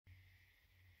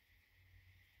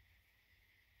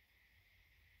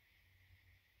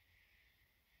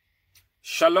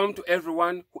Shalom to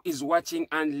everyone who is watching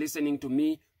and listening to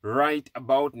me right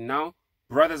about now.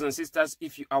 Brothers and sisters,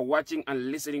 if you are watching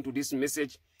and listening to this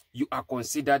message, you are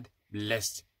considered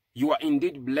blessed. You are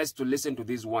indeed blessed to listen to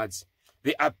these words.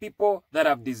 There are people that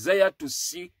have desired to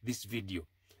see this video.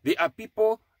 There are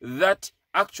people that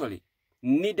actually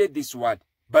needed this word,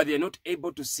 but they are not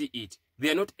able to see it. They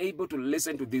are not able to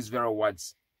listen to these very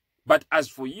words. But as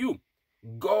for you,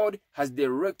 God has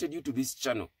directed you to this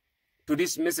channel, to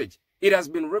this message. It has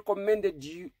been recommended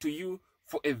to you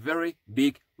for a very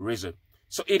big reason.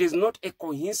 So it is not a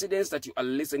coincidence that you are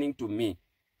listening to me.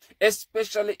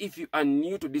 Especially if you are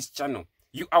new to this channel.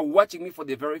 You are watching me for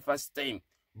the very first time.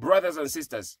 Brothers and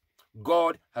sisters,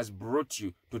 God has brought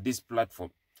you to this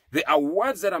platform. There are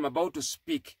words that I'm about to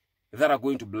speak that are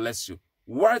going to bless you.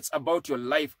 Words about your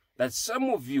life that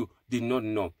some of you did not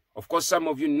know. Of course, some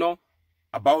of you know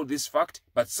about this fact,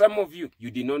 but some of you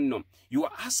did not know. You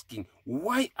are asking,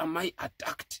 why am I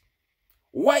attacked?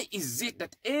 Why is it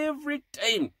that every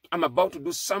time I'm about to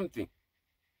do something,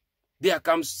 there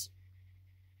comes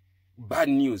bad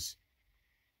news?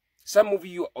 Some of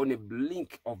you are on a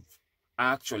blink of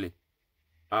actually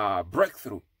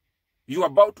breakthrough. You are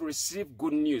about to receive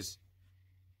good news,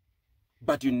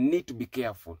 but you need to be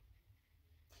careful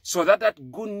so that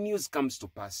that good news comes to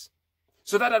pass,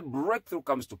 so that that breakthrough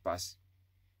comes to pass.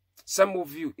 Some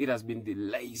of you, it has been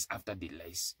delays after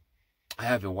delays. I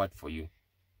have a word for you.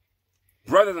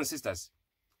 Brothers and sisters,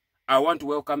 I want to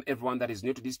welcome everyone that is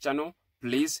new to this channel.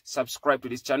 Please subscribe to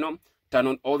this channel. Turn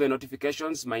on all the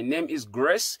notifications. My name is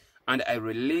Grace, and I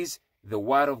release the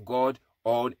word of God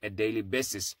on a daily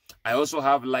basis. I also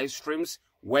have live streams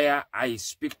where I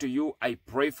speak to you, I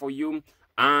pray for you,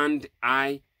 and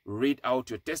I read out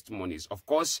your testimonies. Of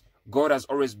course, God has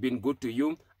always been good to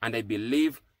you, and I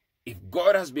believe if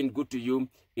God has been good to you,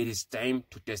 it is time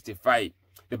to testify.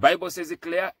 The Bible says it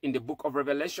clear in the book of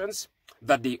Revelations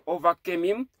that they overcame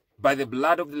him by the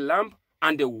blood of the Lamb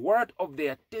and the word of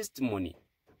their testimony,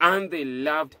 and they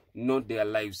loved not their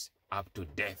lives up to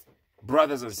death.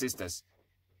 Brothers and sisters,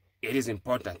 it is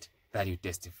important that you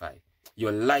testify.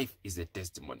 Your life is a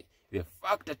testimony. The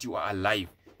fact that you are alive,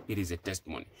 it is a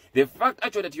testimony. The fact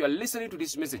actually that you are listening to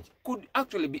this message could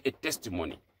actually be a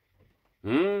testimony.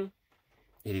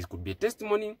 It could be a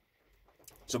testimony.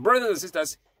 So brothers and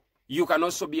sisters, you can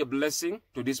also be a blessing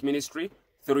to this ministry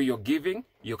through your giving.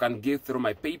 You can give through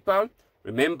my PayPal.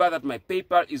 Remember that my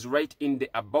PayPal is right in the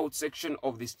About section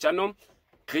of this channel.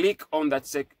 Click on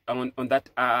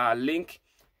that link,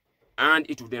 and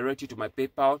it will direct you to my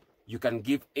PayPal. You can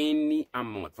give any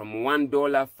amount from $1,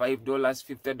 $5,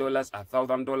 $50,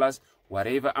 $1,000,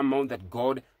 whatever amount that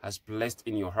God has placed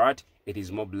in your heart. It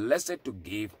is more blessed to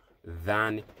give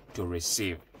than to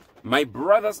receive. My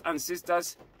brothers and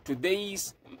sisters,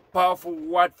 today's powerful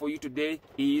word for you today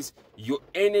is your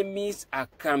enemies are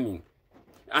coming,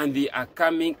 and they are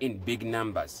coming in big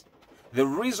numbers. The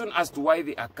reason as to why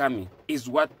they are coming is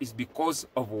because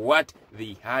of what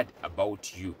they heard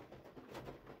about you.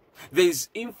 There is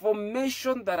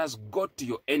information that has got to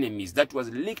your enemies, that was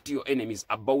leaked to your enemies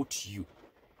about you.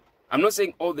 I'm not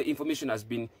saying all the information has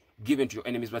been given to your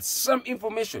enemies, but some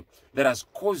information that has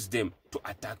caused them to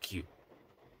attack you.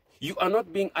 You are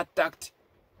not being attacked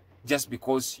just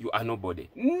because you are nobody.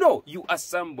 No, you are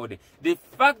somebody. The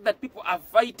fact that people are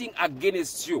fighting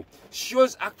against you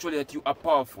shows actually that you are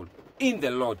powerful in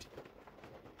the Lord,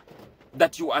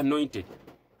 that you are anointed.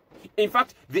 In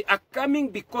fact, they are coming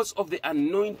because of the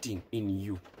anointing in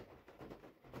you.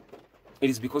 It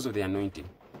is because of the anointing.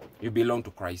 You belong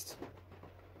to Christ.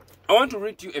 I want to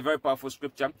read to you a very powerful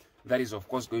scripture that is, of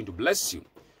course, going to bless you.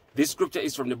 This scripture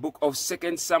is from the book of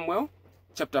 2 Samuel,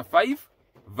 chapter 5,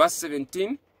 verse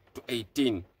 17 to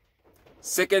 18.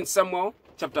 2 Samuel,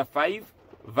 chapter 5,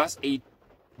 verse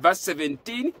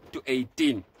 17 to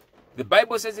 18. The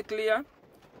Bible says it clear.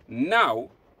 Now,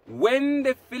 when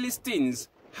the Philistines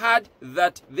heard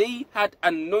that they had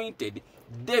anointed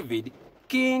David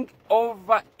king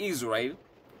over Israel,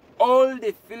 all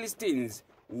the Philistines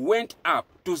went up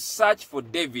to search for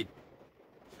David.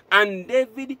 And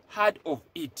David heard of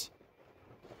it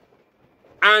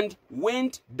and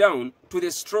went down to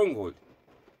the stronghold.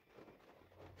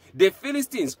 The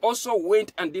Philistines also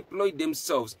went and deployed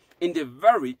themselves in the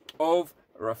valley of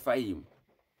Rephaim.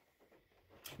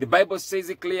 The Bible says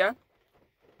it clear.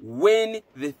 When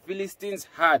the Philistines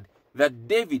heard that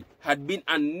David had been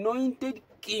anointed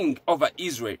king over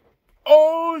Israel,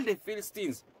 all the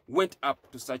Philistines went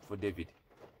up to search for David.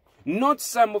 Not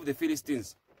some of the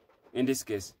Philistines in this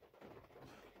case.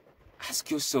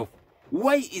 Ask yourself,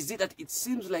 why is it that it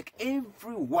seems like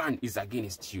everyone is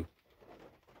against you?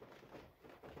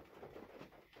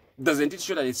 Doesn't it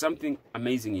show that there's something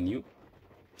amazing in you?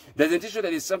 Doesn't it show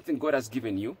that there's something God has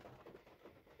given you?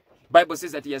 Bible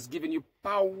says that he has given you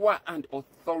power and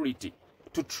authority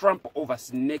to trample over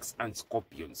snakes and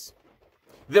scorpions.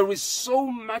 There is so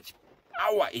much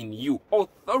power in you,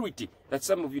 authority, that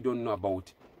some of you don't know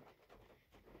about.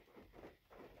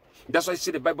 That's why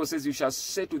the Bible says, you shall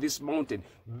say to this mountain,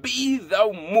 be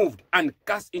thou moved and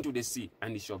cast into the sea,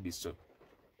 and it shall be so.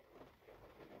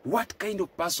 What kind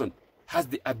of person has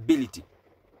the ability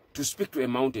to speak to a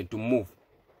mountain to move,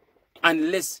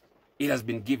 unless it has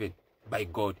been given by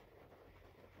God?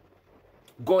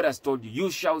 God has told you, you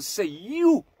shall say,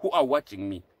 you who are watching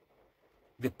me,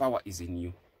 the power is in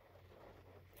you.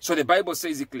 So the Bible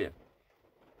says it clear.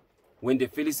 When the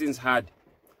Philistines heard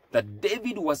that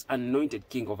David was anointed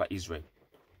king over Israel,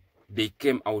 they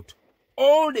came out.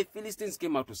 All the Philistines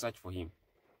came out to search for him.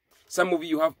 Some of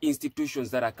you have institutions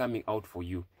that are coming out for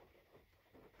you.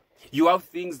 You have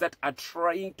things that are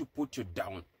trying to put you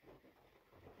down.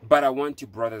 But I want you,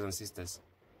 brothers and sisters,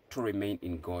 to remain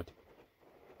in God.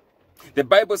 The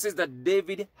Bible says that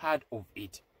David heard of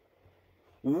it.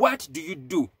 What do you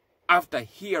do after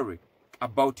hearing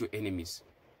about your enemies?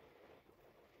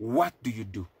 What do you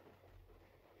do?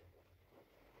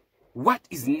 What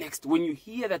is next when you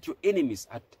hear that your enemies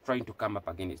are trying to come up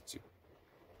against you?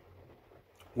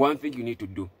 One thing you need to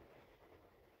do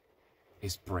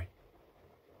is pray.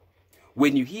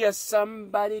 When you hear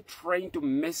somebody trying to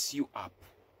mess you up,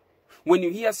 when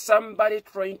you hear somebody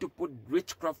trying to put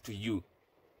witchcraft to you,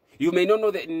 you may not know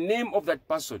the name of that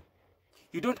person.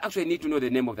 You don't actually need to know the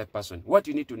name of that person. What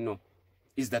you need to know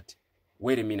is that,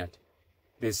 wait a minute,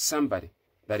 there's somebody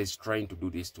that is trying to do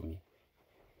this to me.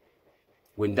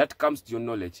 When that comes to your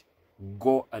knowledge,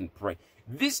 go and pray.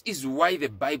 This is why the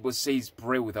Bible says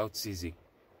pray without ceasing.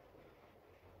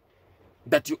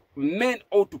 That men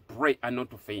ought to pray and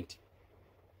not to faint.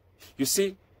 You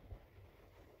see,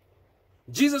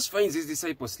 Jesus finds his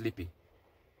disciples sleeping.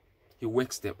 He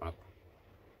wakes them up.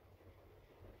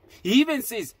 He even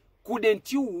says,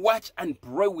 couldn't you watch and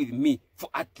pray with me for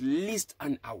at least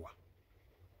an hour?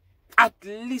 At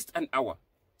least an hour.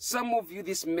 Some of you,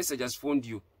 this message has found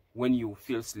you when you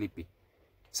feel sleepy.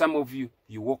 Some of you,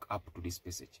 you woke up to this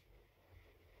message.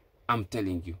 I'm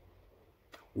telling you,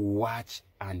 watch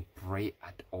and pray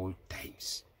at all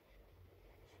times.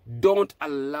 Don't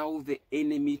allow the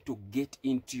enemy to get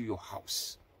into your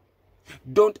house.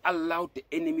 Don't allow the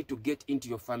enemy to get into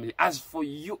your family. As for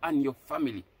you and your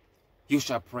family, you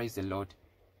shall praise the Lord.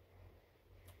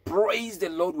 Praise the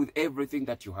Lord with everything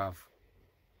that you have.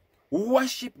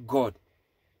 Worship God.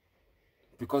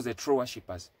 Because the true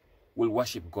worshippers will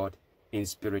worship God in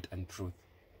spirit and truth.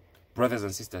 Brothers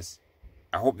and sisters,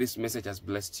 I hope this message has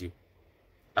blessed you.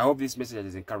 I hope this message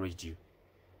has encouraged you.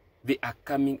 They are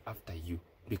coming after you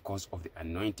because of the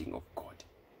anointing of God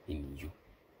in you.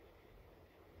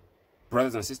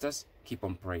 Brothers and sisters, keep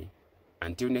on praying.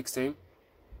 Until next time,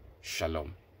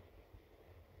 shalom.